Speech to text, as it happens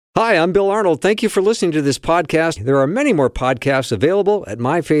Hi, I'm Bill Arnold. Thank you for listening to this podcast. There are many more podcasts available at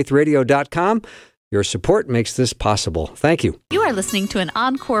myfaithradio.com. Your support makes this possible. Thank you. You are listening to an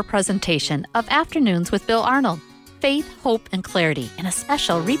encore presentation of Afternoons with Bill Arnold. Faith, hope, and clarity in a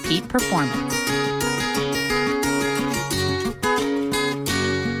special repeat performance.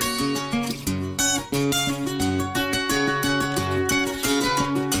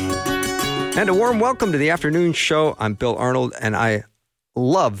 And a warm welcome to the afternoon show. I'm Bill Arnold, and I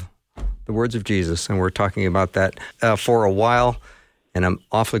love the words of Jesus, and we're talking about that for a while. And I'm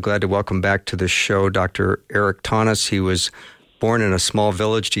awfully glad to welcome back to the show Dr. Erik Thoennes. He was born in a small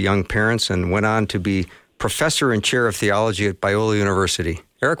village to young parents and went on to be professor and chair of theology at Biola University.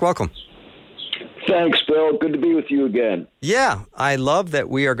 Erik, welcome. Thanks, Bill. Good to be with you again. Yeah, I love that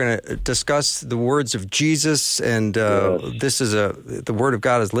we are going to discuss the words of Jesus, and this is the Word of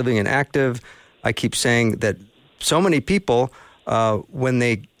God is living and active. I keep saying that so many people, when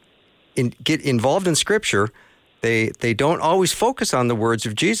they get involved in Scripture, they don't always focus on the words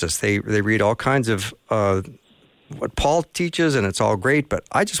of Jesus. They read all kinds of what Paul teaches, and it's all great, but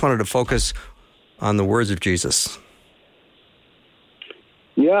I just wanted to focus on the words of Jesus.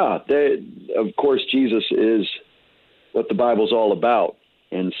 Yeah, of course, Jesus is what the Bible's all about,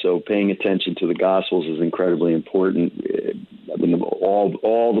 and so paying attention to the Gospels is incredibly important. I mean,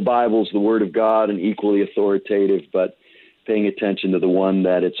 all the Bible's the Word of God and equally authoritative, but paying attention to the one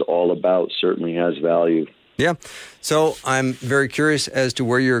that it's all about certainly has value. Yeah. So I'm very curious as to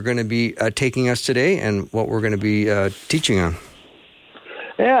where you're going to be taking us today and what we're going to be teaching on.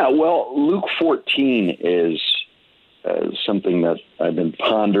 Yeah, well, Luke 14 is something that I've been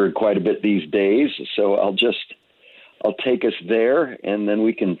pondering quite a bit these days. So I'll take us there, and then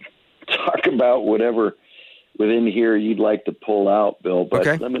we can talk about whatever within here you'd like to pull out, Bill. But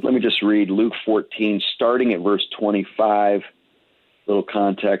okay. Let me just read Luke 14, starting at verse 25. Little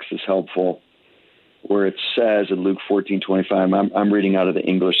context is helpful, where it says in Luke 14:25, I'm reading out of the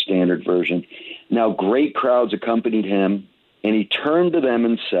English Standard Version. Now great crowds accompanied him, and he turned to them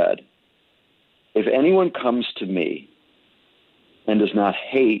and said, if anyone comes to me and does not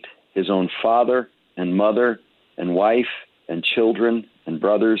hate his own father and mother and wife and children and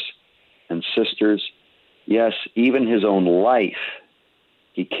brothers and sisters, yes, even his own life,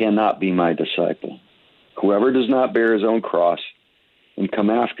 he cannot be my disciple. Whoever does not bear his own cross and come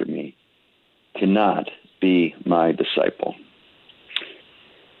after me cannot be my disciple.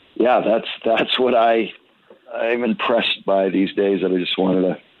 Yeah, that's what I'm impressed by these days, that I just wanted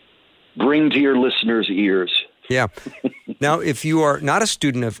to bring to your listeners' ears. Yeah. Now, if you are not a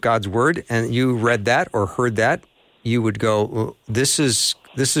student of God's Word and you read that or heard that, you would go, well, this is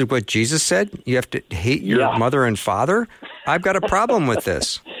what Jesus said? You have to hate your mother and father? I've got a problem with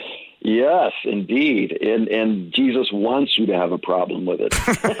this. Yes, indeed. And Jesus wants you to have a problem with it.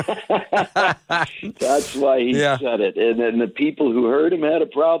 That's why he said it. And the people who heard him had a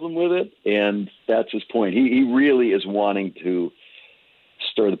problem with it, and that's his point. He really is wanting to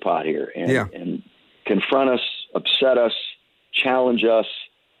stir the pot here and confront us, upset us, challenge us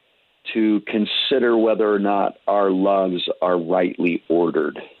to consider whether or not our loves are rightly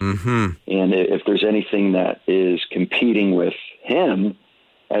ordered. Mm-hmm. And if there's anything that is competing with him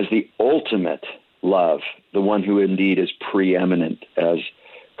as the ultimate love, the one who indeed is preeminent, as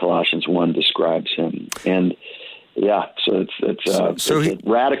Colossians 1 describes him. And so it's a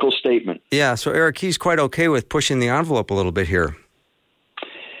radical statement. Yeah, so Erik, he's quite okay with pushing the envelope a little bit here.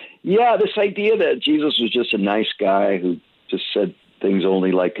 Yeah, this idea that Jesus was just a nice guy who just said things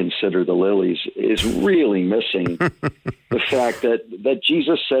only like consider the lilies is really missing the fact that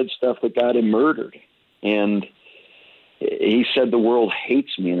Jesus said stuff that got him murdered. And he said the world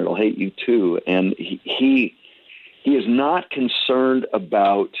hates me and it'll hate you too. And he is not concerned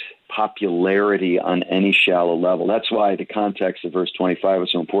about popularity on any shallow level. That's why the context of verse 25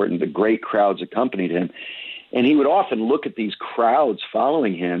 is so important. The great crowds accompanied him. And he would often look at these crowds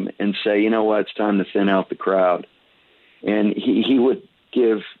following him and say, you know what, it's time to thin out the crowd. And he would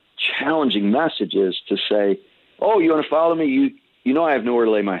give challenging messages to say, oh, you want to follow me? You know I have nowhere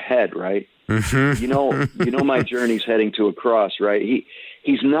to lay my head, right? Mm-hmm. You know my journey's heading to a cross, right?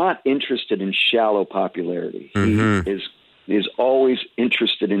 He's not interested in shallow popularity. Mm-hmm. He is always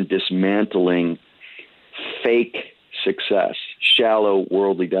interested in dismantling fake success, shallow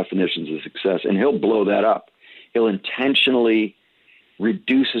worldly definitions of success, and he'll blow that up. He'll intentionally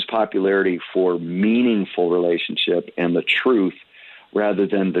reduce his popularity for meaningful relationship and the truth rather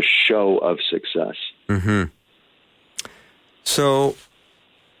than the show of success. Mm-hmm. So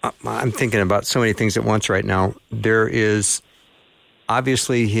I'm thinking about so many things at once right now. There is,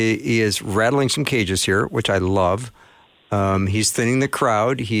 obviously, he is rattling some cages here, which I love. He's thinning the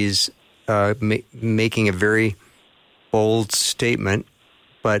crowd. He's making a very bold statement,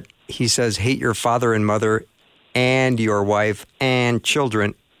 but he says, hate your father and mother and your wife and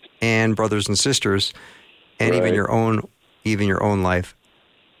children and brothers and sisters and even your own life,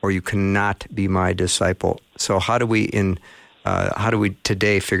 or you cannot be my disciple. So how do we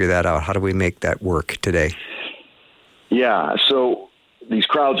today figure that out? How do we make that work today? Yeah, so these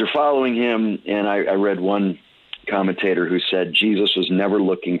crowds are following him, and I read one commentator who said Jesus was never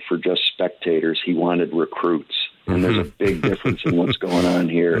looking for just spectators. He wanted recruits. And there's a big difference in what's going on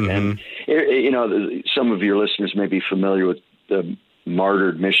here. And, some of your listeners may be familiar with the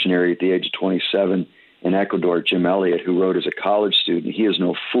martyred missionary at the age of 27 in Ecuador, Jim Elliot, who wrote as a college student, "He is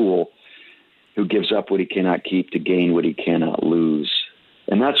no fool who gives up what he cannot keep to gain what he cannot lose."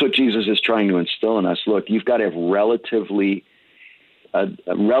 And that's what Jesus is trying to instill in us. Look, you've got to have a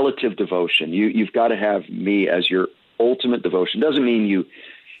relative devotion. You've got to have me as your ultimate devotion. Doesn't mean you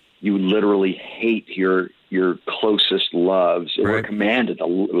literally hate your closest loves. Right. We're commanded to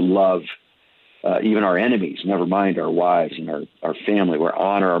love even our enemies, never mind our wives and our family. We're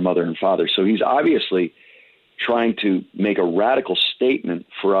honor our mother and father. So he's obviously trying to make a radical statement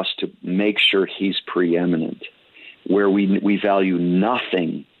for us to make sure he's preeminent, where we value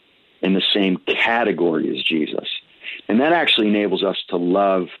nothing in the same category as Jesus. And that actually enables us to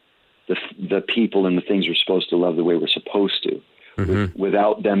love the people and the things we're supposed to love the way we're supposed to,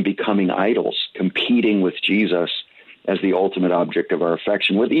 without them becoming idols, competing with Jesus as the ultimate object of our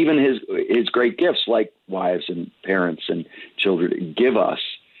affection, with even his great gifts like wives and parents and children give us.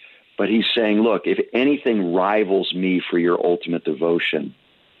 But he's saying, look, if anything rivals me for your ultimate devotion,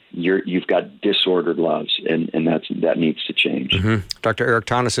 you've got disordered loves, and that needs to change. Dr. Erik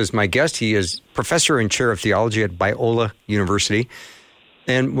Thoennes is my guest. He is professor and chair of theology at Biola University.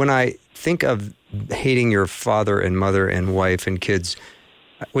 And when I think of hating your father and mother and wife and kids,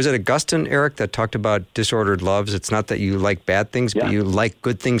 was it Augustine, Erik, that talked about disordered loves? It's not that you like bad things, but you like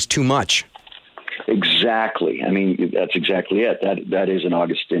good things too much. Exactly. I mean, that's exactly it. That is an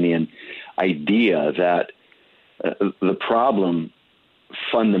Augustinian idea that the problem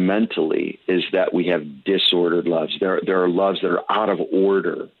fundamentally is that we have disordered loves. There are loves that are out of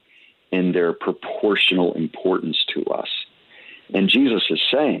order in their proportional importance to us. And Jesus is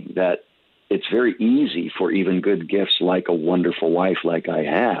saying that it's very easy for even good gifts like a wonderful wife like I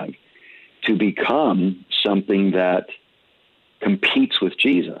have to become something that competes with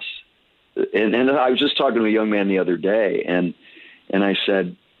Jesus. And I was just talking to a young man the other day, and I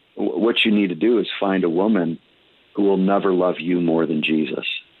said, what you need to do is find a woman who will never love you more than Jesus.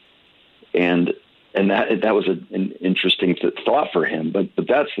 And that was an interesting thought for him. But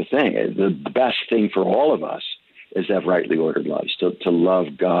that's the thing. The best thing for all of us is to have rightly ordered loves, to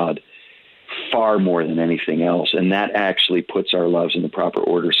love God far more than anything else. And that actually puts our loves in the proper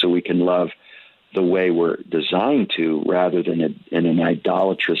order so we can love the way we're designed to, rather than in an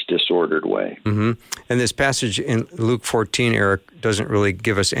idolatrous, disordered way. And this passage in Luke 14, Erik, doesn't really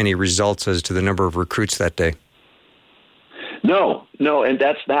give us any results as to the number of recruits that day. No, and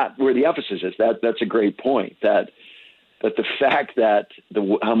that's not where the emphasis is. That's a great point. That the fact that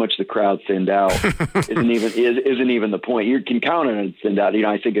how much the crowd thinned out isn't even the point. You can count on it thinned out.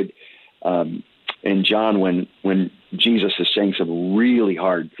 I think in John when Jesus is saying some really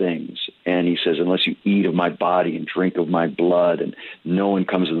hard things, and he says, "Unless you eat of my body and drink of my blood, and no one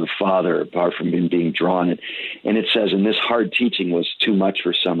comes to the Father apart from him being drawn." And it says, and this hard teaching was too much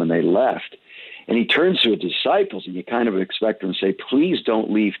for some, and they left. And he turns to his disciples, and you kind of expect him to say, "Please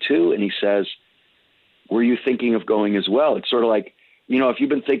don't leave too." And he says, "Were you thinking of going as well?" It's sort of like, if you've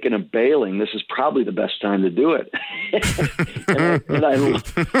been thinking of bailing, this is probably the best time to do it. and I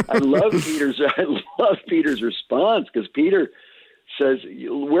love Peter's response, because Peter says,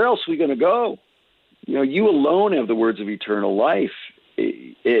 "Where else are we going to go? You alone have the words of eternal life.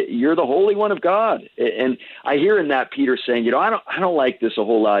 You're the Holy One of God." And I hear in that Peter saying, I don't like this a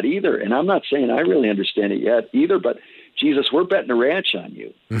whole lot either. And I'm not saying I really understand it yet either, but Jesus, we're betting a ranch on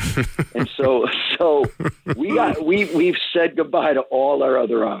you. And so we've said goodbye to all our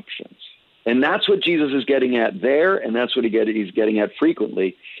other options. And that's what Jesus is getting at there, and that's what he's getting at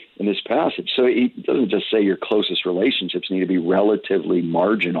frequently in this passage. So he doesn't just say your closest relationships need to be relatively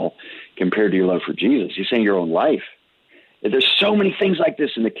marginal compared to your love for Jesus. He's saying your own life. There's so many things like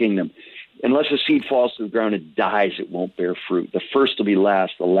this in the kingdom. Unless a seed falls to the ground and dies, it won't bear fruit. The first will be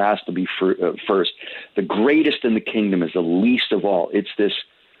last, the last will be first. The greatest in the kingdom is the least of all. It's this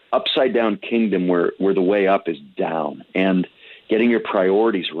upside-down kingdom where the way up is down. And getting your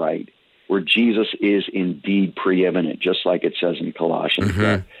priorities right where Jesus is indeed preeminent, just like it says in Colossians,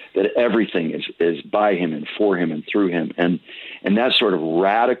 that everything is by him and for him and through him. And that sort of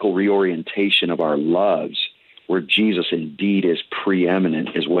radical reorientation of our loves, where Jesus indeed is preeminent,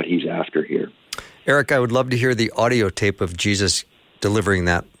 is what he's after here. Erik, I would love to hear the audio tape of Jesus delivering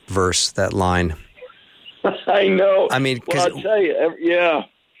that verse, that line. I know. I mean, well, I'll tell you, yeah.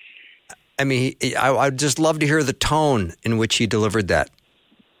 I mean, I'd just love to hear the tone in which he delivered that.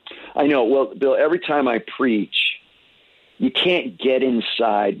 I know. Well, Bill, every time I preach, you can't get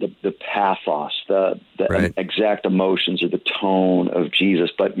inside the pathos, the right. exact emotions or the tone of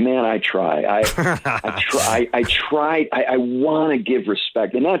Jesus. But man, I try. I want to give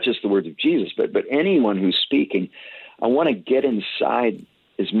respect, and not just the words of Jesus, but anyone who's speaking. I want to get inside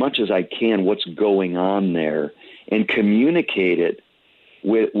as much as I can what's going on there and communicate it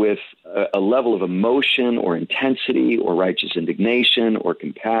with a level of emotion or intensity or righteous indignation or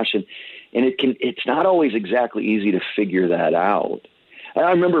compassion. And it's not always exactly easy to figure that out. I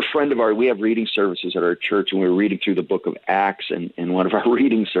remember a friend of ours, we have reading services at our church, and we were reading through the book of Acts in one of our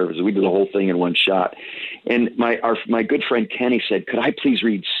reading services. We did the whole thing in one shot. And my good friend Kenny said, could I please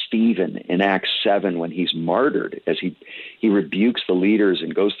read Stephen in Acts 7 when he's martyred, as he rebukes the leaders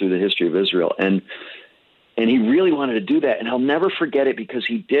and goes through the history of Israel. And he really wanted to do that. And I'll never forget it because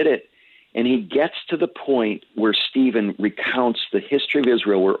he did it. And he gets to the point where Stephen recounts the history of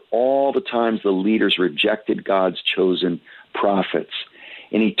Israel, where all the times the leaders rejected God's chosen prophets.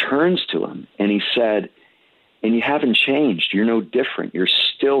 And he turns to him and he said, and you haven't changed. You're no different. You're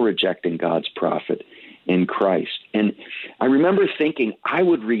still rejecting God's prophet in Christ. And I remember thinking I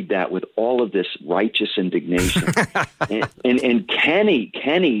would read that with all of this righteous indignation. and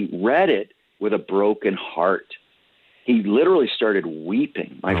Kenny read it with a broken heart. He literally started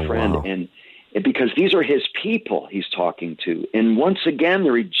weeping, my friend, wow. and because these are his people he's talking to. And once again,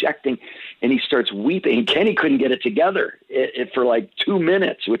 they're rejecting, and he starts weeping. And Kenny couldn't get it together for like 2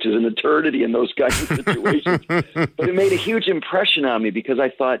 minutes, which is an eternity in those kinds of situations. But it made a huge impression on me because I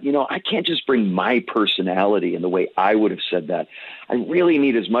thought, I can't just bring my personality in the way I would have said that. I really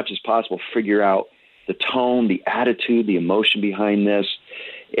need, as much as possible, figure out the tone, the attitude, the emotion behind this,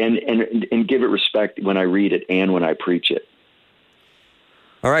 and give it respect when I read it and when I preach it.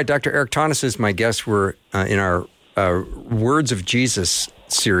 All right, Dr. Erik Thoennes is my guest. We're in our Words of Jesus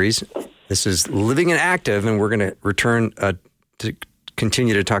series. This is Living and Active, and we're going to return to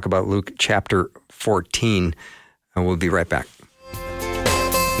continue to talk about Luke chapter 14, and we'll be right back.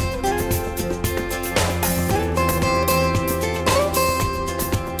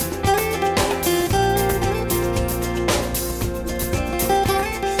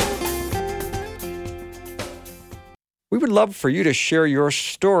 We would love for you to share your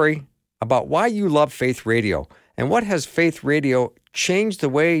story about why you love Faith Radio and what has Faith Radio changed the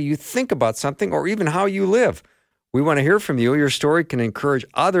way you think about something or even how you live. We want to hear from you. Your story can encourage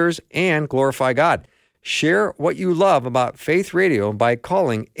others and glorify God. Share what you love about Faith Radio by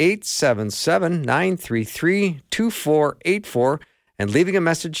calling 877-933-2484 and leaving a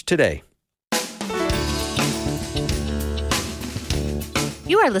message today.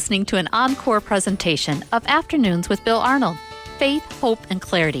 You are listening to an encore presentation of Afternoons with Bill Arnold, Faith, Hope, and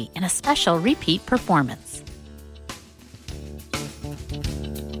Clarity in a special repeat performance.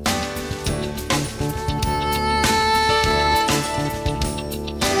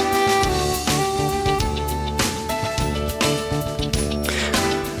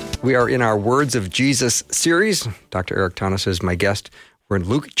 We are in our Words of Jesus series. Dr. Erik Thoennes is my guest. We're in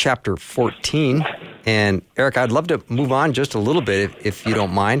Luke chapter 14. And Erik, I'd love to move on just a little bit if you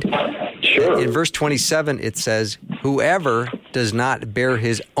don't mind. Sure. In verse 27, it says, whoever does not bear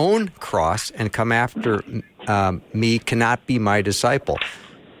his own cross and come after me cannot be my disciple.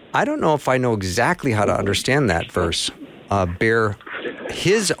 I don't know if I know exactly how to understand that verse, bear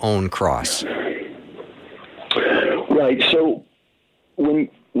his own cross. Right. So when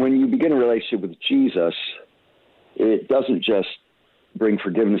you begin a relationship with Jesus, it doesn't just bring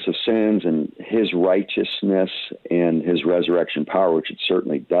forgiveness of sins and his righteousness and his resurrection power, which it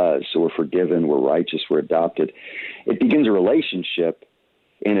certainly does. So we're forgiven, we're righteous, we're adopted. It begins a relationship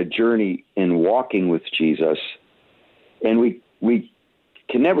and a journey in walking with Jesus. And we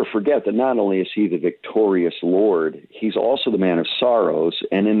can never forget that not only is he the victorious Lord, he's also the man of sorrows.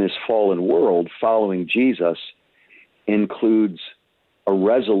 And in this fallen world, following Jesus includes a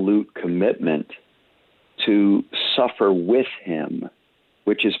resolute commitment to suffer with him,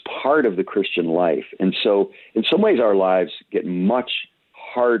 which is part of the Christian life. And so in some ways our lives get much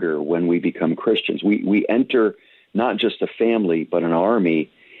harder when we become Christians. We enter not just a family, but an army,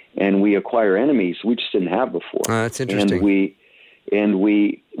 and we acquire enemies we just didn't have before. That's interesting. And and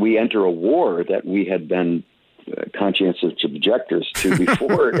we enter a war that we had been conscientious objectors to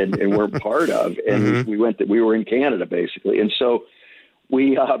before and weren't part of. And we were in Canada basically. And so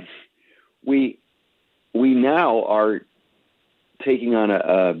we now are taking on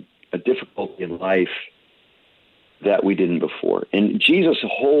a difficulty in life that we didn't before. And Jesus'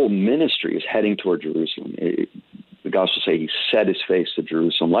 whole ministry is heading toward Jerusalem. The Gospels say he set his face to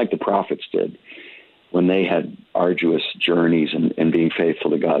Jerusalem like the prophets did when they had arduous journeys and being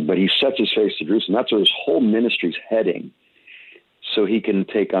faithful to God. But he sets his face to Jerusalem. That's where his whole ministry is heading, so he can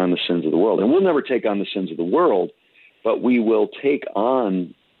take on the sins of the world. And we'll never take on the sins of the world, but we will take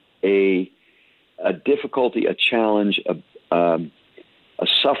on a difficulty, a challenge, a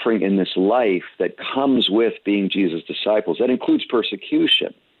suffering in this life that comes with being Jesus' disciples. That includes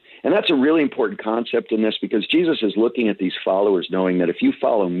persecution. And that's a really important concept in this, because Jesus is looking at these followers knowing that if you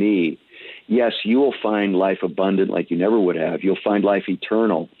follow me, yes, you will find life abundant like you never would have. You'll find life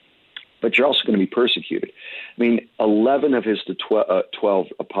eternal, but you're also going to be persecuted. I mean, 11 of his 12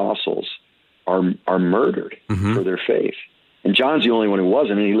 apostles are murdered for their faith. And John's the only one who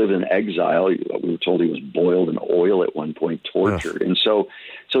wasn't, and he lived in exile. We were told he was boiled in oil at one point, tortured. And so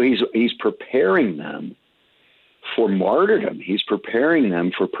he's preparing them for martyrdom. He's preparing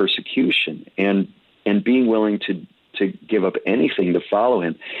them for persecution and being willing to give up anything to follow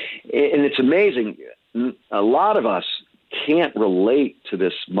him. And it's amazing. A lot of us can't relate to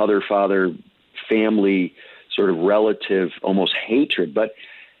this mother, father, family sort of relative, almost hatred. But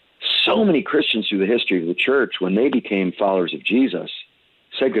so many Christians through the history of the church, when they became followers of Jesus,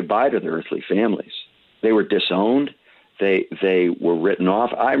 said goodbye to their earthly families. They were disowned. They were written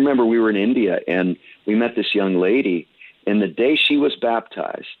off. I remember we were in India and we met this young lady, and the day she was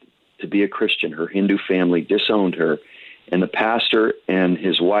baptized to be a Christian, her Hindu family disowned her, and the pastor and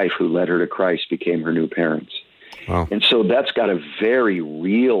his wife who led her to Christ became her new parents. Wow. And so that's got a very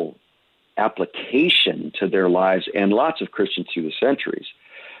real application to their lives, and lots of Christians through the centuries.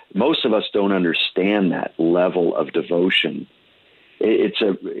 Most of us don't understand that level of devotion. It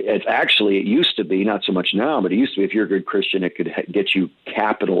used to be, not so much now, but it used to be, if you're a good Christian, it could get you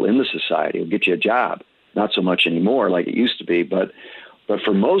capital in the society. It would get you a job. Not so much anymore like it used to be, but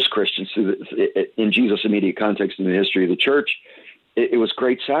for most Christians, in Jesus' immediate context in the history of the church, it was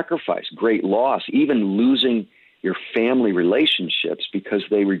great sacrifice, great loss, even losing your family relationships because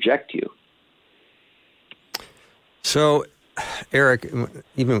they reject you. So, Erik,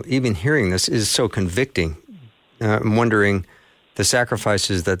 even hearing this is so convicting. I'm wondering, the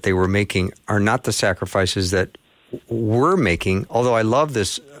sacrifices that they were making are not the sacrifices that we're making, although I love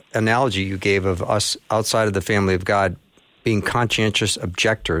this analogy you gave of us outside of the family of God being conscientious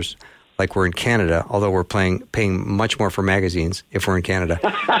objectors, like we're in Canada, although we're paying much more for magazines if we're in Canada.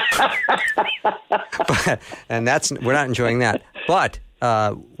 We're not enjoying that. But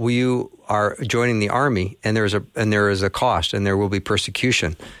you are joining the army, and there is a cost, and there will be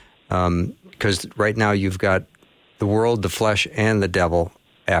persecution, because right now you've got the world, the flesh, and the devil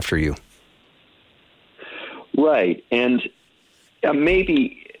after you. Right, and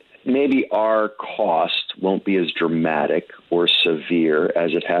maybe our cost won't be as dramatic or severe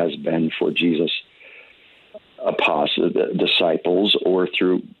as it has been for Jesus' disciples or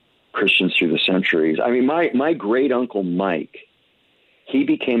through Christians through the centuries. I mean, my great uncle Mike, he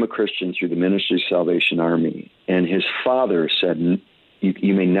became a Christian through the Ministry of Salvation Army, and his father said,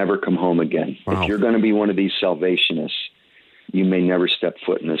 you may never come home again. Wow. If you're going to be one of these Salvationists, you may never step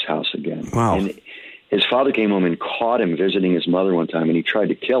foot in this house again. Wow. And his father came home and caught him visiting his mother one time, and he tried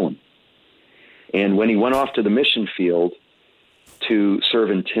to kill him. And when he went off to the mission field to serve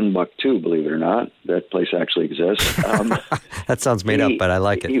in Timbuktu, believe it or not, that place actually exists. That sounds made up, but I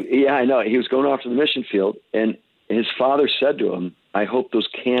like it. Yeah, I know. He was going off to the mission field, and his father said to him, I hope those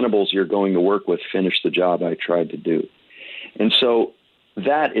cannibals you're going to work with finish the job I tried to do. And so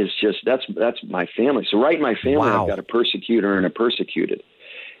that is that's my family. So right in my family, wow. I've got a persecutor and a persecuted.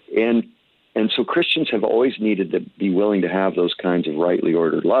 And so Christians have always needed to be willing to have those kinds of rightly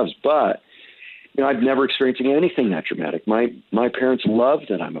ordered loves. But, I've never experienced anything that dramatic. My parents love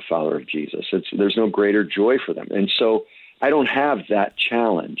that I'm a follower of Jesus. There's no greater joy for them. And so I don't have that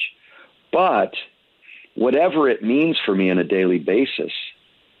challenge. But whatever it means for me on a daily basis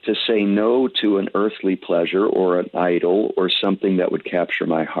to say no to an earthly pleasure or an idol or something that would capture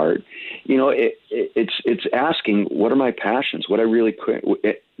my heart, it's asking, what are my passions? What I really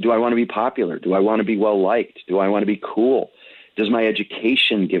do I want to be popular? Do I want to be well liked? Do I want to be cool? Does my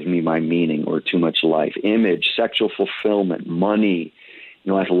education give me my meaning or too much life? Image, sexual fulfillment, money,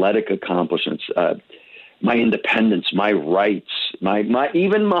 athletic accomplishments, my independence, my rights, my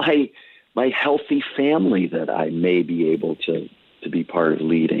healthy family that I may be able to to be part of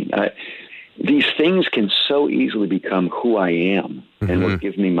leading. These things can so easily become who I am and what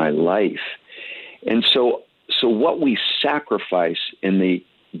gives me my life. And so what we sacrifice in the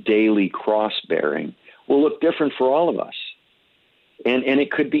daily cross bearing will look different for all of us. And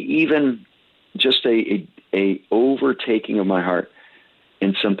it could be even just a overtaking of my heart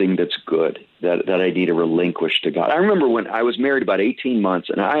in something that's good, that I need to relinquish to God. I remember when I was married about 18 months,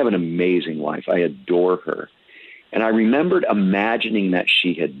 and I have an amazing wife. I adore her. And I remembered imagining that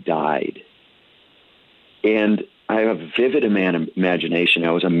she had died. And I have a vivid imagination.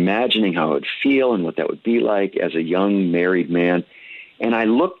 I was imagining how it would feel and what that would be like as a young married man. And I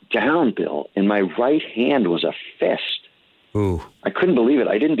looked down, Bill, and my right hand was a fist. Ooh. I couldn't believe it.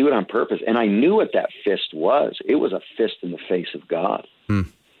 I didn't do it on purpose. And I knew what that fist was. It was a fist in the face of God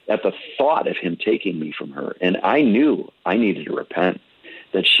at the thought of him taking me from her. And I knew I needed to repent,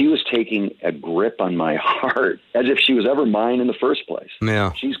 that she was taking a grip on my heart as if she was ever mine in the first place.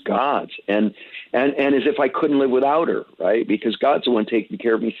 Yeah. She's God's. And as if I couldn't live without her, right? Because God's the one taking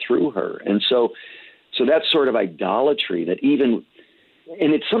care of me through her. And so that's sort of idolatry that even,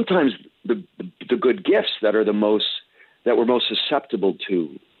 and it's sometimes the good gifts that are that we're most susceptible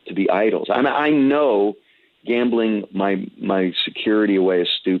to be idols. I know gambling my security away is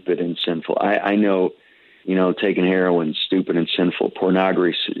stupid and sinful. I know, taking heroin, stupid and sinful.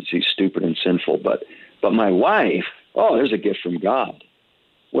 Pornography is stupid and sinful. But my wife, there's a gift from God.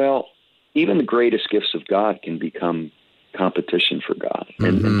 Well, even the greatest gifts of God can become competition for God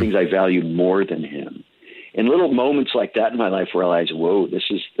and things I valued more than him. And little moments like that in my life where I realized, whoa, this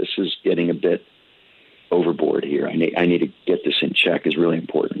is getting a bit overboard here. I need to get this in check is really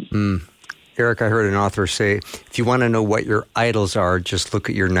important. Erik, I heard an author say, if you want to know what your idols are, just look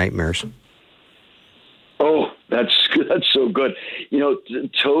at your nightmares. Oh, that's so good.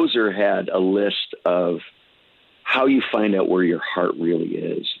 Tozer had a list of how you find out where your heart really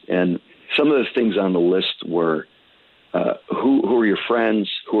is. And some of the things on the list were who are your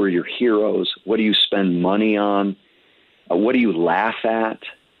friends? Who are your heroes? What do you spend money on? What do you laugh at?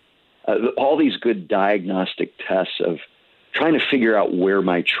 All these good diagnostic tests of trying to figure out where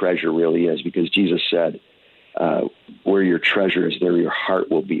my treasure really is, because Jesus said, where your treasure is, there your heart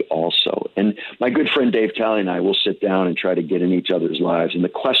will be also. And my good friend Dave Talley and I will sit down and try to get in each other's lives. And the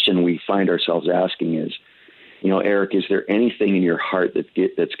question we find ourselves asking is, Erik, is there anything in your heart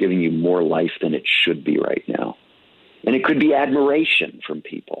that's giving you more life than it should be right now? And it could be admiration from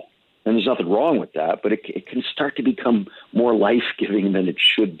people. And there's nothing wrong with that, but it can start to become more life-giving than it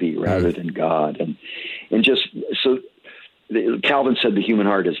should be rather than God. And just so Calvin said the human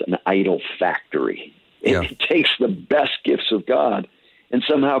heart is an idol factory. It takes the best gifts of God and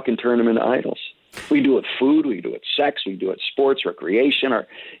somehow can turn them into idols. We do it food, we do it sex, we do it sports, recreation, our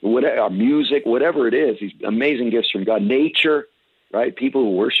music, whatever it is, these amazing gifts from God. Nature, right? People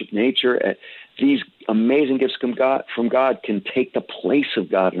who worship nature. These amazing gifts from God can take the place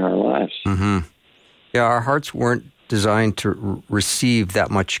of God in our lives. Yeah, our hearts weren't designed to receive that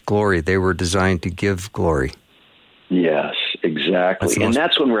much glory. They were designed to give glory. Yes, exactly. And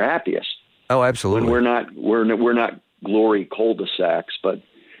that's when we're happiest. Oh, absolutely. When we're not glory cul-de-sacs, but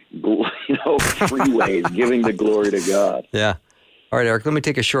freeways, giving the glory to God. Yeah. All right, Erik, let me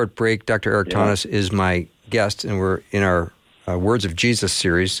take a short break. Dr. Erik Thoennes is my guest, and we're in our Words of Jesus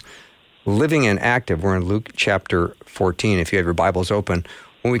series, Living and Active. We're in Luke chapter 14, if you have your Bibles open.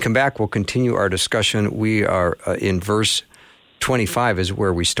 When we come back, we'll continue our discussion. We are in verse 25 is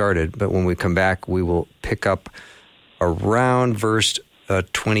where we started, but when we come back, we will pick up around verse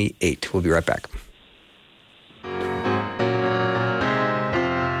 28. We'll be right back.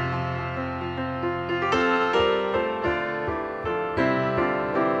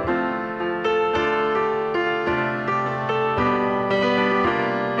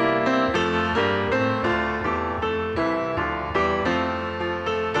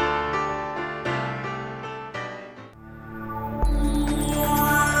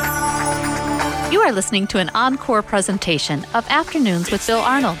 You are listening to an encore presentation of Afternoons with Bill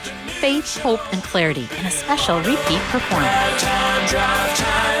Arnold. Faith, hope, and clarity in a special repeat performance. Drive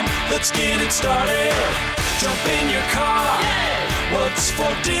time, let's get it started. Jump in your car. What's for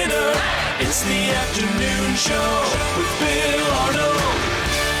dinner? It's the afternoon show with Bill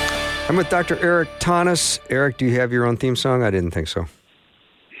Arnold. I'm with Dr. Erik Thoennes. Erik, do you have your own theme song? I didn't think so.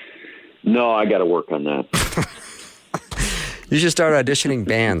 No, I got to work on that. You should start auditioning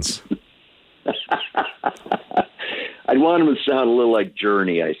bands. I'd want them to sound a little like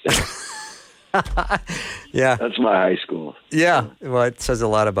Journey, I think. Yeah. That's my high school. Yeah. Well, it says a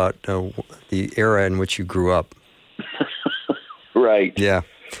lot about the era in which you grew up. Right. Yeah.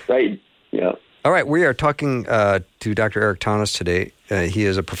 Right. Yeah. All right, we are talking to Dr. Erik Thoennes today. He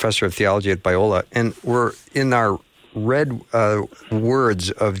is a professor of theology at Biola, and we're in our red words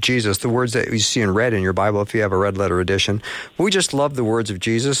of Jesus, the words that you see in red in your Bible if you have a red letter edition. We just love the words of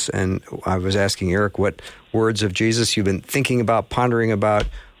Jesus, and I was asking Erik what words of Jesus you've been thinking about, pondering about,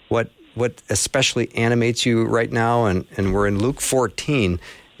 what especially animates you right now, and we're in Luke 14,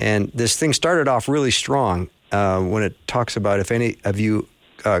 and this thing started off really strong when it talks about if any of you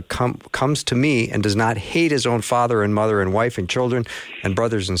comes to me and does not hate his own father and mother and wife and children and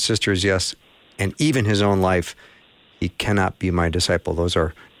brothers and sisters, yes, and even his own life, he cannot be my disciple. Those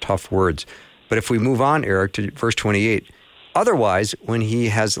are tough words. But if we move on, Erik, to verse 28, otherwise, when he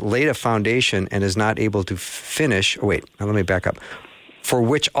has laid a foundation and is not able to finish, let me back up. For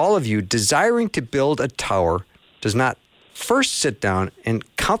which all of you, desiring to build a tower, does not first sit down and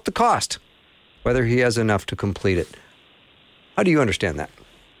count the cost, whether he has enough to complete it. How do you understand that?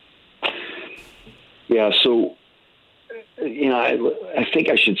 Yeah, so, I think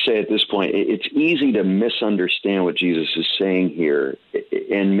I should say at this point, it's easy to misunderstand what Jesus is saying here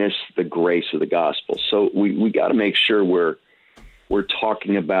and miss the grace of the gospel. So we got to make sure we're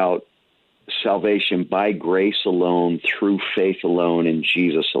talking about salvation by grace alone, through faith alone, in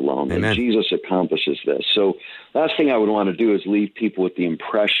Jesus alone. Amen. And Jesus accomplishes this. So last thing I would want to do is leave people with the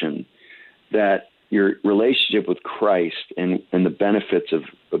impression that your relationship with Christ and the benefits of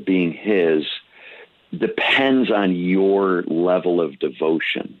being his depends on your level of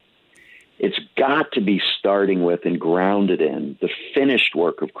devotion. It's got to be starting with and grounded in the finished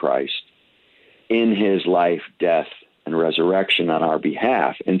work of Christ in his life, death, and resurrection on our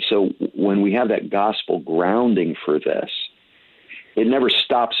behalf. And so when we have that gospel grounding for this, it never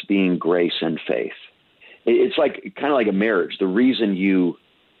stops being grace and faith. It's kind of like a marriage. The reason you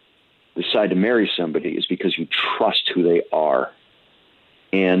decide to marry somebody is because you trust who they are.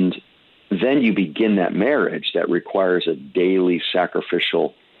 And then you begin that marriage that requires a daily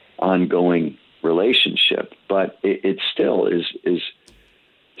sacrificial, ongoing relationship. But it still is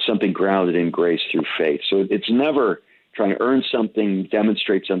something grounded in grace through faith. So it's never trying to earn something,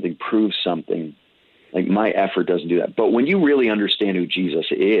 demonstrate something, prove something. Like my effort doesn't do that. But when you really understand who Jesus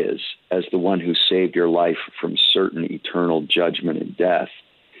is as the one who saved your life from certain eternal judgment and death,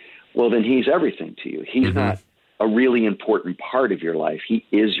 well, then he's everything to you. He's not a really important part of your life. He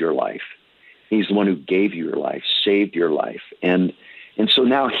is your life. He's the one who gave you your life, saved your life. And so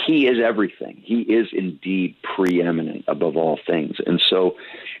now he is everything. He is indeed preeminent above all things. And so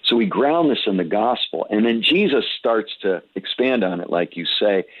we ground this in the gospel. And then Jesus starts to expand on it, like you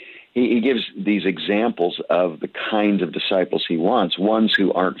say. He gives these examples of the kinds of disciples he wants, ones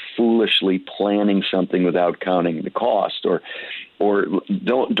who aren't foolishly planning something without counting the cost, or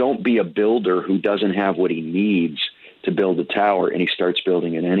don't be a builder who doesn't have what he needs to build a tower, and he starts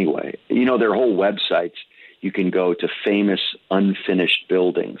building it anyway. Their whole websites, you can go to famous unfinished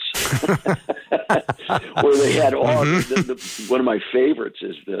buildings, where they had all. One of my favorites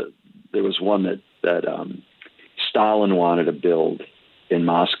is there was one that Stalin wanted to build in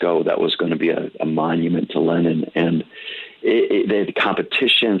Moscow that was going to be a monument to Lenin, and they had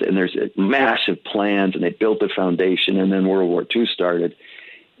competitions, and there's massive plans, and they built the foundation, and then World War II started,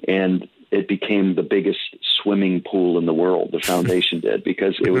 and it became the biggest swimming pool in the world. The foundation did,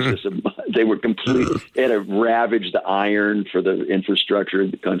 because it was just they were complete. It had ravaged the iron for the infrastructure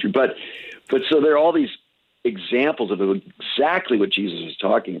of the country. But so there are all these examples of exactly what Jesus was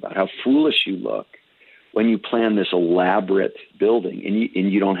talking about. How foolish you look when you plan this elaborate building and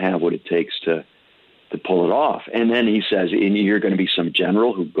you don't have what it takes to pull it off. And then he says, and you're going to be some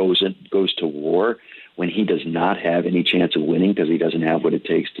general who goes to war when he does not have any chance of winning because he doesn't have what it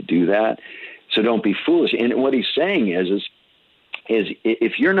takes to do that. So don't be foolish. And what he's saying is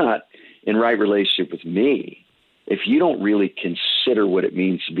if you're not in right relationship with me, if you don't really consider what it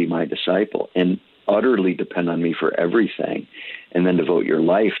means to be my disciple and utterly depend on me for everything, and then devote your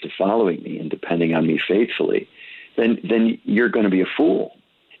life to following me and depending on me faithfully, then you're going to be a fool.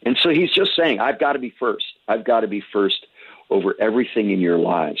 And so he's just saying, I've got to be first. I've got to be first over everything in your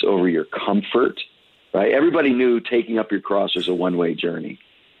lives, over your comfort, right? Everybody knew taking up your cross was a one-way journey,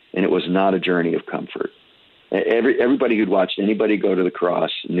 and it was not a journey of comfort. Everybody who'd watched anybody go to the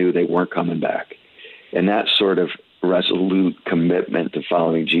cross knew they weren't coming back. And that sort of resolute commitment to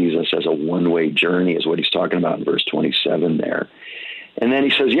following Jesus as a one-way journey is what he's talking about in verse 27 there. And then he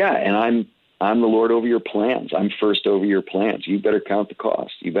says, yeah, and I'm the Lord over your plans. I'm first over your plans. You better count the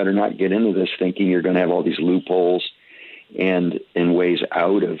cost. You better not get into this thinking you're going to have all these loopholes and ways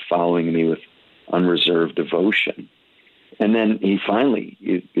out of following me with unreserved devotion. And then he finally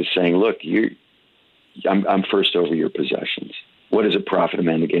is saying, look, I'm first over your possessions. what does it profit a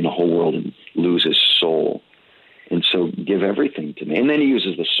man to gain the whole world and lose his soul? And so give everything to me. And then he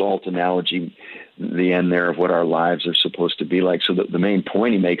uses the salt analogy, the end there of what our lives are supposed to be like. So the main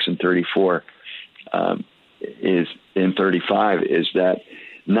point he makes in 34 is in 35 is that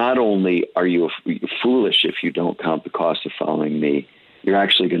not only are you foolish if you don't count the cost of following me, you're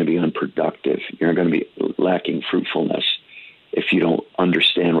actually going to be unproductive. You're going to be lacking fruitfulness if you don't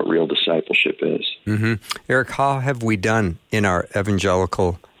understand what real discipleship is. Mm-hmm. Erik, how have we done in our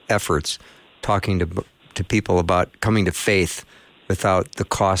evangelical efforts talking to people about coming to faith without the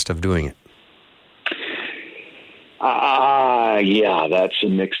cost of doing it? Yeah, that's a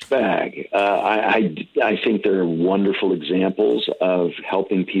mixed bag. I think there are wonderful examples of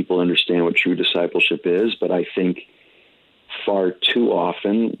helping people understand what true discipleship is, but I think far too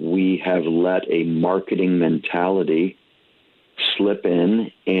often we have let a marketing mentality slip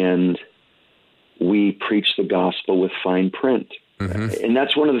in, and we preach the gospel with fine print. Mm-hmm. And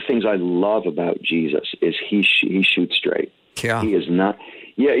that's one of the things I love about Jesus is he shoots straight. Yeah. He is not.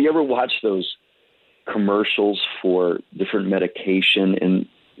 Yeah, you ever watch those commercials for different medication? And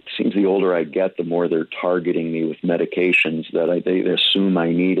it seems the older I get, the more they're targeting me with medications that they assume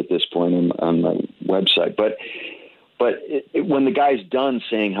I need at this point on my website. But when the guy's done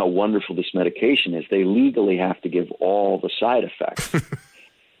saying how wonderful this medication is, they legally have to give all the side effects.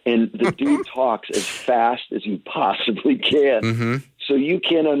 And the dude talks as fast as you possibly can. Mm-hmm. So you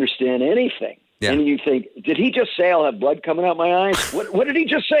can't understand anything. Yeah. And you think, did he just say I'll have blood coming out my eyes? What did he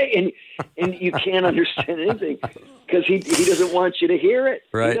just say? And you can't understand anything because he doesn't want you to hear it.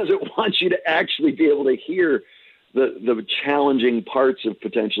 Right. He doesn't want you to actually be able to hear the challenging parts of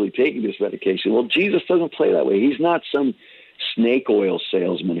potentially taking this medication. Well, Jesus doesn't play that way. He's not some snake oil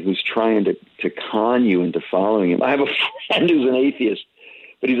salesman who's trying to con you into following him. I have a friend who's an atheist,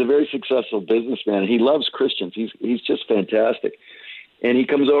 but he's a very successful businessman, and he loves Christians. He's just fantastic. And he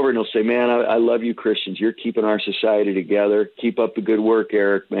comes over and he'll say, man, I love you Christians. You're keeping our society together. Keep up the good work,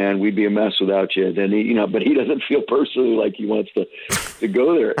 Erik, man. We'd be a mess without you. Then but he doesn't feel personally like he wants to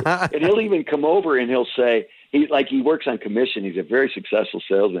go there. And he'll even come over and he'll say, he works on commission. He's a very successful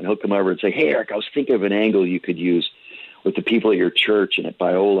salesman. He'll come over and say, hey, Erik, I was thinking of an angle you could use with the people at your church and at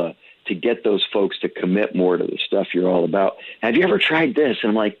Biola to get those folks to commit more to the stuff you're all about. Have you ever tried this? And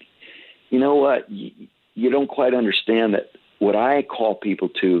I'm like, you know what? You don't quite understand that. What I call people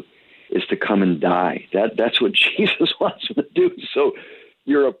to is to come and die. That's what Jesus wants them to do. So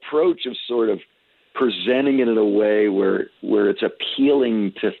your approach of sort of presenting it in a way where it's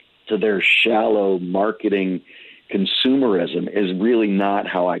appealing to their shallow marketing consumerism is really not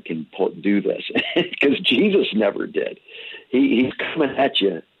how I can do this, because Jesus never did. He's coming at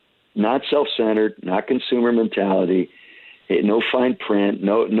you, not self-centered, not consumer mentality, no fine print,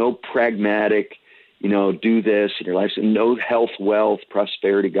 no pragmatic, do this in your life. No health, wealth,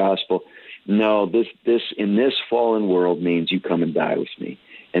 prosperity gospel. No, this in this fallen world means you come and die with me.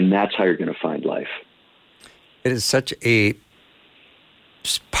 And that's how you're going to find life. It is such a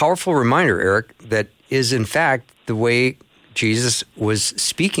powerful reminder, Erik, that is in fact the way Jesus was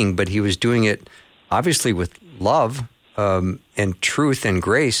speaking, but he was doing it obviously with love and truth and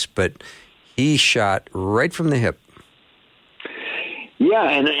grace, but he shot right from the hip. Yeah,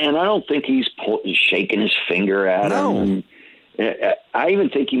 and I don't think he's shaking his finger at him. I even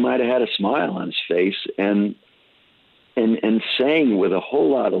think he might have had a smile on his face and saying with a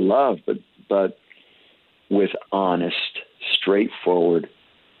whole lot of love, but with honest, straightforward,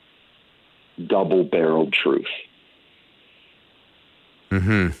 double-barreled truth.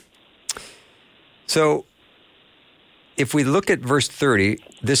 Mm-hmm. So if we look at verse 30,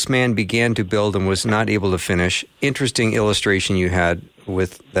 this man began to build and was not able to finish. Interesting illustration you had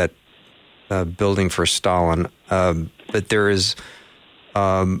with that building for Stalin. But there is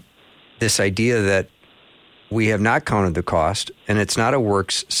this idea that we have not counted the cost, and it's not a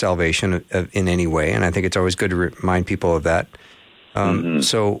works salvation in any way. And I think it's always good to remind people of that.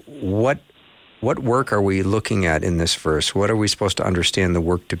 So what work are we looking at in this verse? What are we supposed to understand the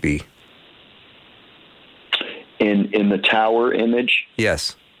work to be? In the tower image?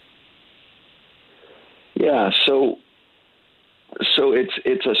 Yes. Yeah, so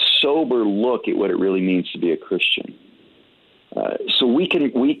it's a sober look at what it really means to be a Christian. So we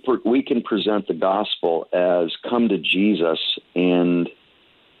can present the gospel as come to Jesus, and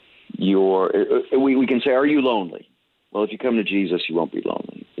we can say, are you lonely? Well, if you come to Jesus, you won't be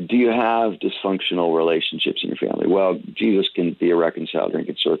lonely. Do you have dysfunctional relationships in your family? Well, Jesus can be a reconciler and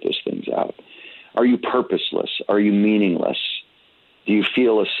can sort those things out. Are you purposeless? Are you meaningless? Do you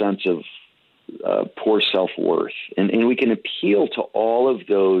feel a sense of poor self-worth? And we can appeal to all of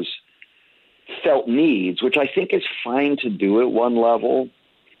those felt needs, which I think is fine to do at one level.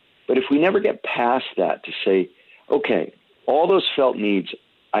 But if we never get past that to say, okay, all those felt needs,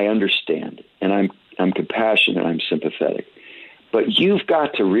 I understand, and I'm compassionate, I'm sympathetic. But you've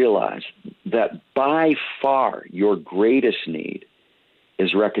got to realize that by far your greatest need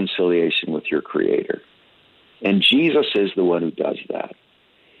is reconciliation with your Creator. And Jesus is the one who does that.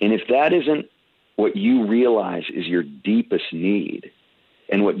 And if that isn't what you realize is your deepest need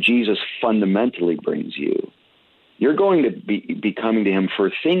and what Jesus fundamentally brings you, you're going to be coming to him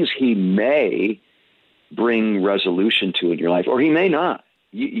for things he may bring resolution to in your life, or he may not.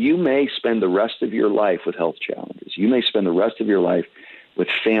 You may spend the rest of your life with health challenges. You may spend the rest of your life with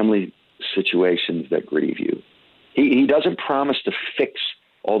family situations that grieve you. He doesn't promise to fix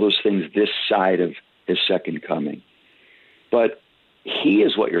all those things this side of his second coming. But he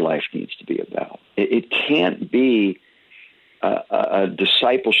is what your life needs to be about. It can't be a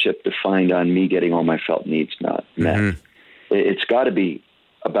discipleship defined on me getting all my felt needs met. Mm-hmm. It's got to be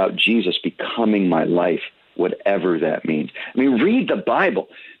about Jesus becoming my life, whatever that means. I mean, read the Bible.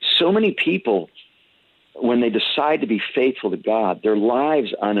 So many people, when they decide to be faithful to God, their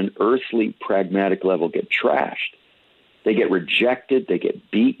lives on an earthly, pragmatic level get trashed. They get rejected. They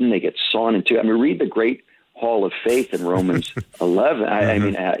get beaten. They get sawn in two. I mean, read the great Hall of Faith in Romans 11. I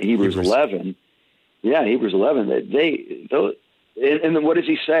mean, Hebrews 11. Yeah, Hebrews 11. And then what does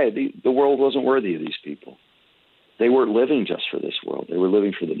he say? The world wasn't worthy of these people. They weren't living just for this world. They were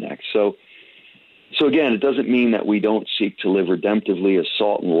living for the next. So again, it doesn't mean that we don't seek to live redemptively as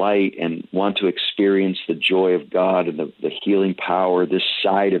salt and light and want to experience the joy of God and the healing power this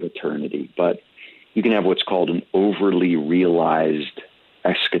side of eternity. But you can have what's called an overly realized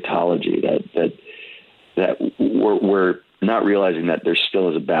eschatology that we're not realizing that there still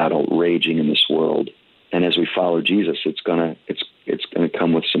is a battle raging in this world. And as we follow Jesus, it's gonna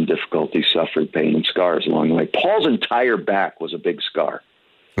come with some difficulty, suffering, pain, and scars along the way. Paul's entire back was a big scar.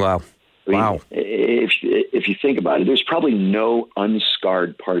 Wow. I mean, wow. If you think about it, there's probably no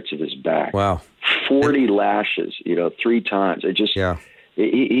unscarred parts of his back. Wow. 40 lashes, 3 times.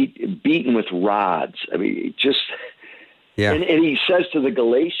 He beaten with rods. I mean, yeah. And he says to the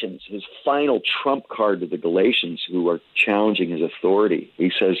Galatians, his final trump card to the Galatians who are challenging his authority,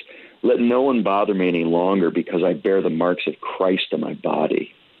 he says, "Let no one bother me any longer because I bear the marks of Christ on my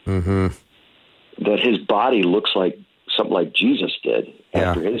body." Mm-hmm. That his body looks like something like Jesus did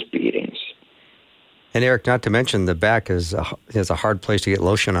after his beatings. And Eric, not to mention the back is a hard place to get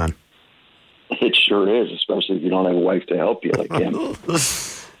lotion on. It sure is, especially if you don't have a wife to help you like him.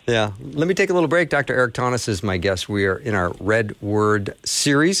 Yeah. Let me take a little break. Dr. Erik Thoennes is my guest. We are in our Red Word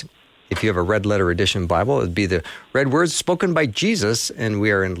series. If you have a red letter edition Bible, it would be the red words spoken by Jesus, and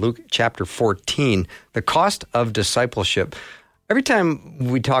we are in Luke chapter 14, the cost of discipleship. Every time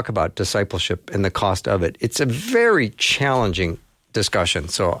we talk about discipleship and the cost of it, it's a very challenging discussion.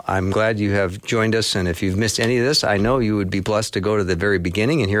 So I'm glad you have joined us, and if you've missed any of this, I know you would be blessed to go to the very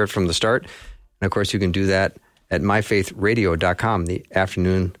beginning and hear it from the start. And of course, you can do that at myfaithradio.com, the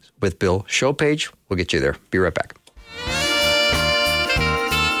Afternoon with Bill show page. We'll get you there. Be right back.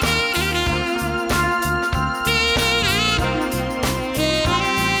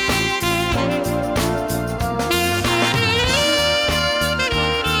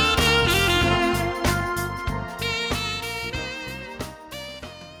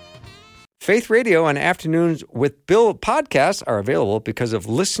 Faith Radio and Afternoons with Bill podcasts are available because of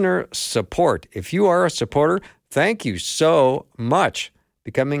listener support. If you are a supporter, thank you so much.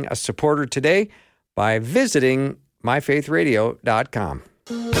 Becoming a supporter today by visiting myfaithradio.com.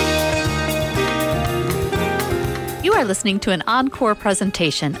 You are listening to an encore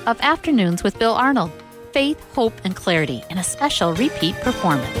presentation of Afternoons with Bill Arnold. Faith, hope, and clarity in a special repeat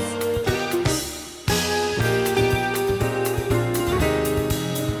performance.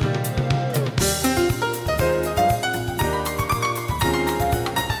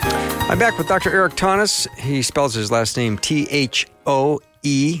 I'm back with Dr. Erik Thoennes. He spells his last name Thoennes,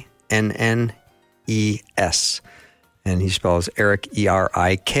 and he spells Erik,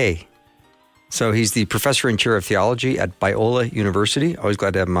 Erik. So he's the professor and chair of theology at Biola University. Always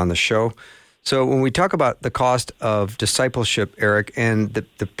glad to have him on the show. So when we talk about the cost of discipleship, Erik, and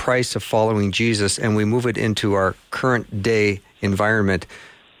the price of following Jesus, and we move it into our current day environment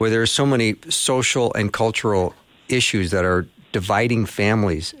where there are so many social and cultural issues that are dividing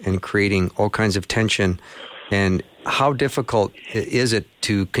families and creating all kinds of tension, and how difficult is it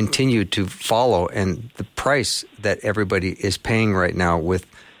to continue to follow, and the price that everybody is paying right now with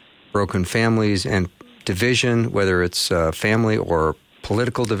broken families and division, whether it's family or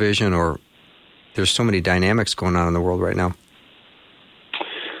political division, or there's so many dynamics going on in the world right now.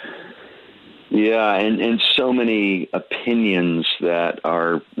 Yeah, and so many opinions that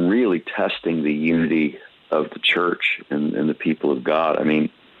are really testing the unity of the church and the people of God. I mean,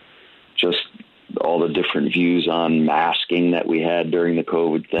 just all the different views on masking that we had during the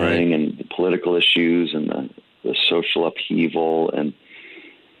COVID thing, and the political issues and the social upheaval. And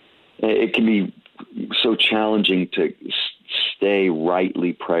it can be so challenging to stay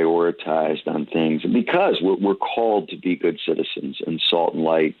rightly prioritized on things because we're called to be good citizens and salt and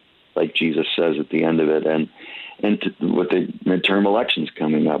light, like Jesus says at the end of it. And with the midterm elections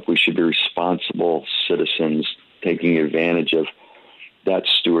coming up, we should be responsible citizens taking advantage of that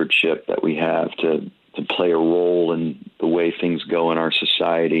stewardship that we have to play a role in the way things go in our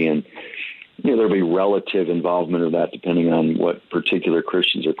society. And, there'll be relative involvement of that depending on what particular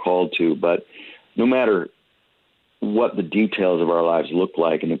Christians are called to. But no matter what the details of our lives look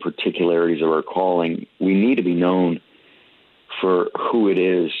like and the particularities of our calling, we need to be known for who it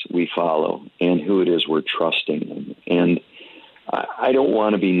is we follow and who it is we're trusting. And I don't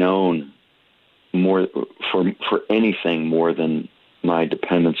want to be known more for anything more than my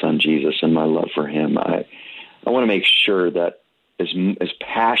dependence on Jesus and my love for him. I want to make sure that as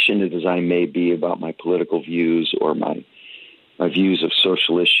passionate as I may be about my political views or my views of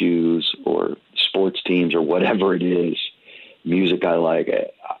social issues or sports teams or whatever it is, music I like,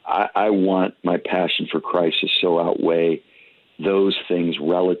 I want my passion for Christ to so outweigh those things,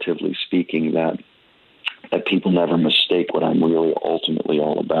 relatively speaking, that people never mistake what I'm really ultimately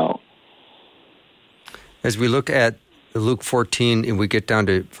all about. As we look at Luke 14, and we get down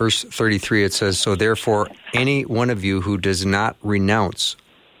to verse 33, it says, "So therefore, any one of you who does not renounce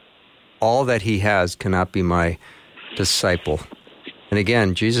all that he has cannot be my disciple." And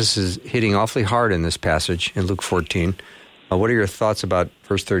again, Jesus is hitting awfully hard in this passage in Luke 14. What are your thoughts about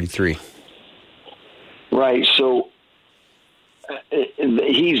verse 33? Right, so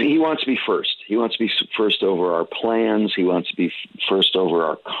he wants to be first. He wants to be first over our plans. He wants to be first over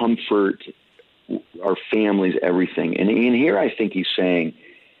our comfort, our families, everything. And here I think he's saying,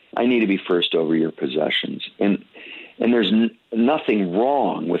 I need to be first over your possessions. And there's nothing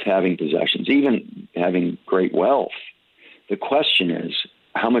wrong with having possessions, even having great wealth. The question is,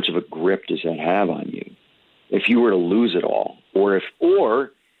 how much of a grip does that have on you? If you were to lose it all, or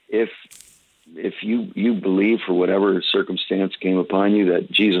if you believe for whatever circumstance came upon you that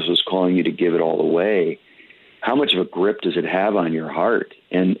Jesus was calling you to give it all away, how much of a grip does it have on your heart?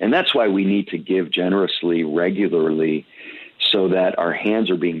 And that's why we need to give generously, regularly, so that our hands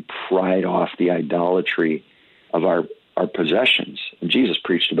are being pried off the idolatry of our possessions. And Jesus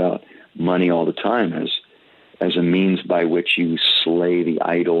preached about money all the time as a means by which you slay the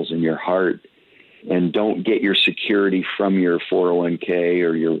idols in your heart, and don't get your security from your 401k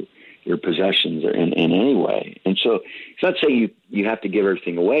or your possessions in any way. And so he's not saying you have to give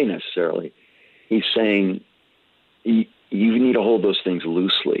everything away necessarily. He's saying you need to hold those things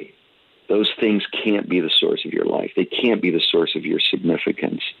loosely. Those things can't be the source of your life. They can't be the source of your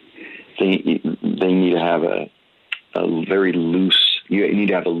significance. They need to have a very loose, you need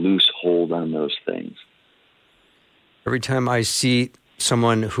to have a loose hold on those things. Every time I see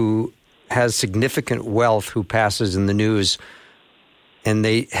someone who has significant wealth who passes in the news and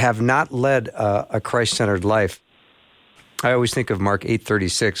they have not led a Christ-centered life, I always think of Mark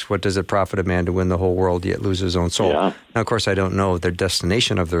 8:36, what does it profit a man to win the whole world yet lose his own soul? Yeah. Now, of course, I don't know the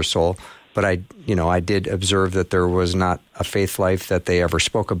destination of their soul, but I did observe that there was not a faith life that they ever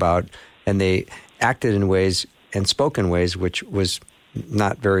spoke about, and they acted in ways and spoke in ways which was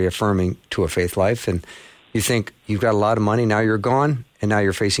not very affirming to a faith life. And you think, you've got a lot of money, now you're gone, and now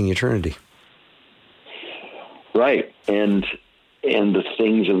you're facing eternity. Right, and the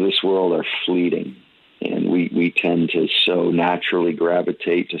things of this world are fleeting. And we tend to so naturally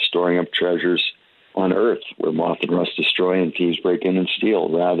gravitate to storing up treasures on earth where moth and rust destroy and thieves break in and steal,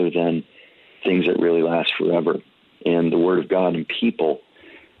 rather than things that really last forever. And the Word of God and people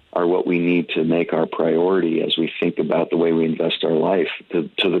are what we need to make our priority as we think about the way we invest our life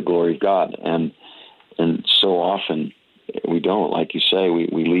to the glory of God. And so often we don't, like you say, we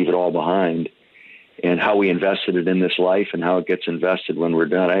leave it all behind. And how we invested it in this life and how it gets invested when we're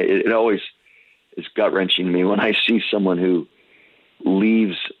done. It always is gut-wrenching to me when I see someone who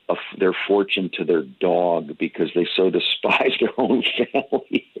leaves their fortune to their dog because they so despise their own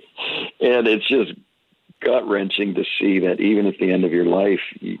family. And it's just gut-wrenching to see that even at the end of your life,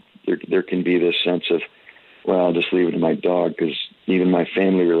 there can be this sense of, well, I'll just leave it to my dog because even my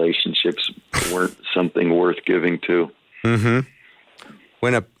family relationships weren't something worth giving to. Mm-hmm.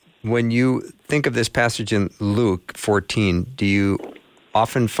 When you think of this passage in Luke 14, do you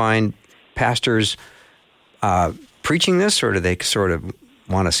often find pastors preaching this, or do they sort of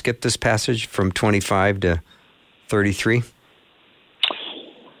want to skip this passage from 25 to 33?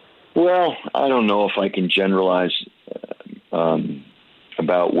 Well, I don't know if I can generalize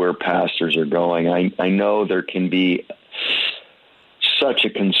about where pastors are going. I know there can be such a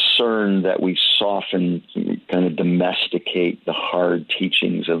concern that we soften, kind of domesticate the hard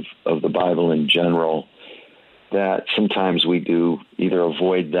teachings of the Bible in general, that sometimes we do either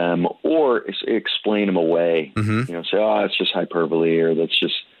avoid them or explain them away. Mm-hmm. Say, oh, it's just hyperbole, or that's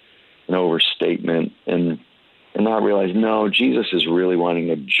just an overstatement, and not realize, no, Jesus is really wanting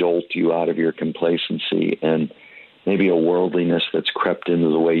to jolt you out of your complacency and maybe a worldliness that's crept into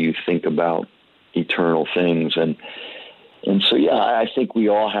the way you think about eternal things. And so, yeah, I think we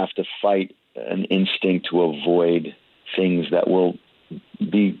all have to fight an instinct to avoid things that will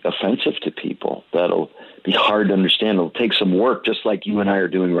be offensive to people, that'll be hard to understand. It'll take some work, just like you and I are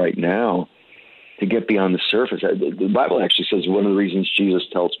doing right now, to get beyond the surface. The Bible actually says one of the reasons Jesus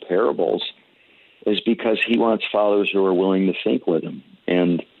tells parables is because he wants followers who are willing to think with him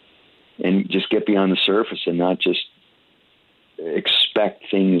and just get beyond the surface and not just expect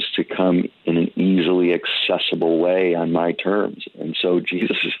things to come in an easily accessible way on my terms. And so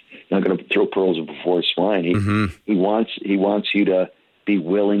Jesus is not going to throw pearls before swine. He wants you to be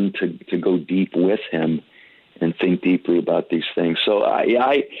willing to go deep with him and think deeply about these things. So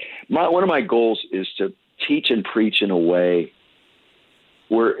one of my goals is to teach and preach in a way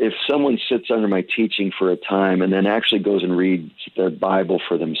where if someone sits under my teaching for a time and then actually goes and reads their Bible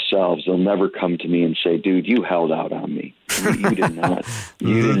for themselves, they'll never come to me and say, dude, you held out on me. You did not.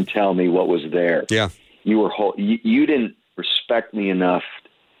 You didn't tell me what was there. Yeah. You didn't respect me enough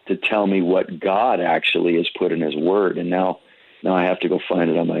to tell me what God actually has put in his word. And now I have to go find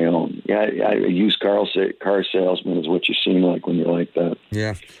it on my own. Yeah, a used car salesman is what you seem like when you're like that.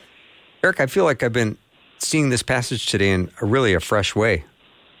 Yeah. Eric, I feel like I've been seeing this passage today in a fresh way,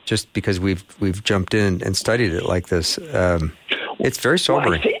 just because we've jumped in and studied it like this. It's very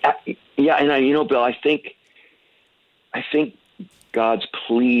sobering. Bill, I think God's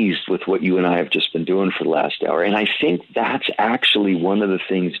pleased with what you and I have just been doing for the last hour, and I think that's actually one of the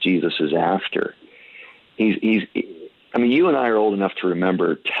things Jesus is after. You and I are old enough to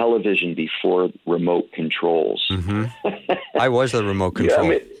remember television before remote controls. Mm-hmm. I was the remote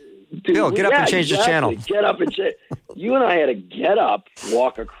control. Bill, get up and change the channel. Get up and change. You and I had to get up,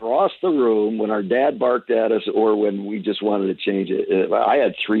 walk across the room when our dad barked at us or when we just wanted to change it. I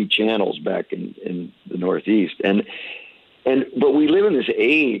had 3 channels back in the Northeast. But we live in this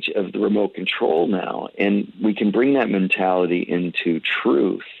age of the remote control now, and we can bring that mentality into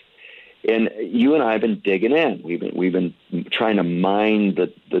truth. And you and I have been digging in. We've been trying to mine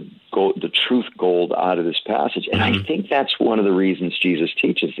the truth gold out of this passage. And I think that's one of the reasons Jesus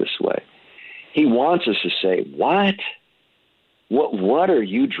teaches this way. He wants us to say, what are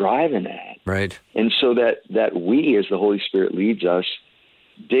you driving at? Right. And so that we, as the Holy Spirit leads us,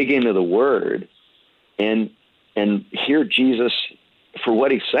 dig into the Word and hear Jesus for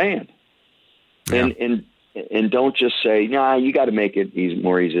what he's saying. Yeah. And don't just say, nah, you got to make it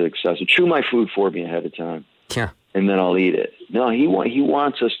more easily accessible. Chew my food for me ahead of time. Yeah. And then I'll eat it. No, he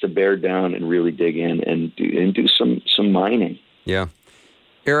wants us to bear down and really dig in and do some mining. Yeah.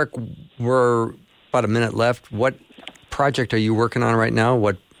 Eric, we're about a minute left. What project are you working on right now?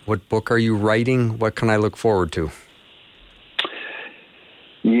 What book are you writing? What can I look forward to?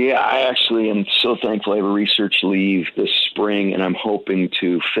 Yeah, I actually am so thankful. I have a research leave this spring, and I'm hoping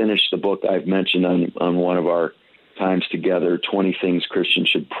to finish the book I've mentioned on one of our times together, 20 Things Christians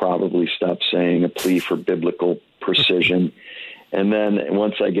Should Probably Stop Saying, a plea for biblical precision. And then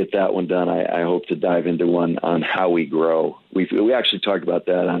once I get that one done, I hope to dive into one on how we grow. We actually talked about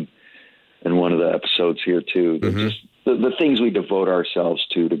that in one of the episodes here, too. Mm-hmm. Just the things we devote ourselves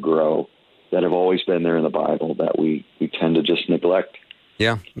to grow that have always been there in the Bible that we tend to just neglect.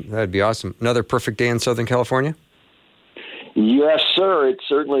 Yeah, that'd be awesome. Another perfect day in Southern California? Yes, sir. It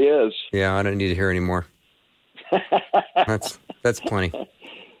certainly is. Yeah, I don't need to hear any more. That's plenty.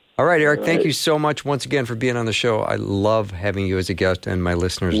 All right, Eric, thank you so much once again for being on the show. I love having you as a guest, and my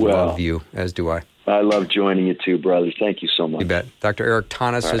listeners love you, as do I. I love joining you too, brothers. Thank you so much. You bet. Dr. Erik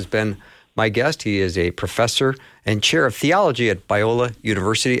Thoennes has been my guest. He is a professor and chair of theology at Biola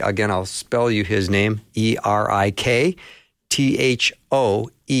University. Again, I'll spell you his name, ErikThoennes.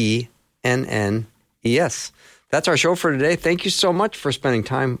 That's our show for today. Thank you so much for spending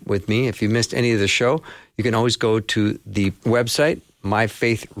time with me. If you missed any of the show, you can always go to the website,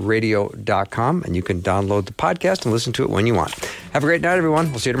 myfaithradio.com, and you can download the podcast and listen to it when you want. Have a great night, everyone.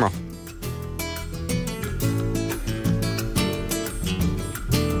 We'll see you tomorrow.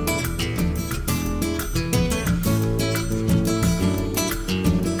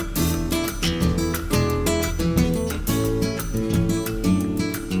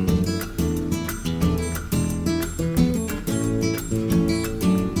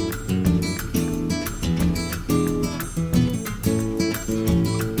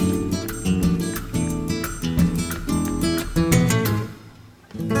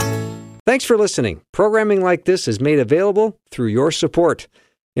 Thanks for listening. Programming like this is made available through your support.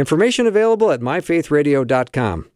 Information available at myfaithradio.com.